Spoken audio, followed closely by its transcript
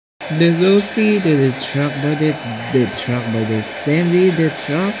The Lucy, the truck body, the truck body, Stanley, the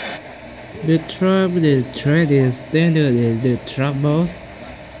trucks, the truck, the tread, the standard, the truck boss,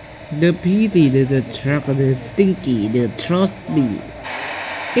 the PT, the truck, the Stinky, the trust me,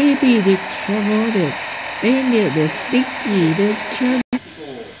 AB, the trouble, the Daniel, the Stinky, the truck,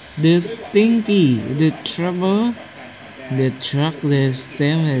 the Stinky, the trouble, the truck, the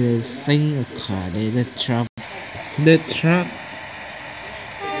stem, the sing car, the truck, the truck.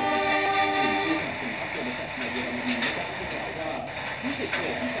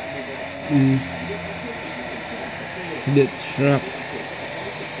 Is the truck.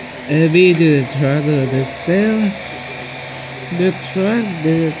 Every the truck, the stem, the truck,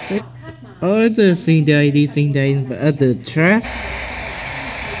 the all the thing that is the trash.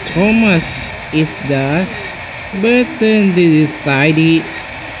 Thomas is the person decided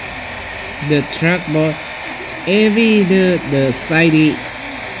the truck, but every the side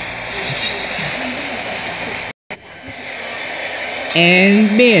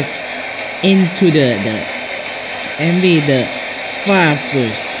and base into the and be the far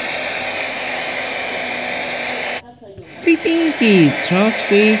first. Stinky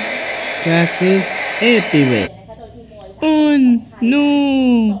taffee classes everywhere. Oh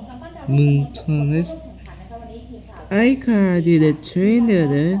no! Mountainous. I called the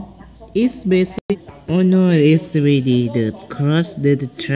trainer. It's basic. Oh no, it's ready. The cross the track.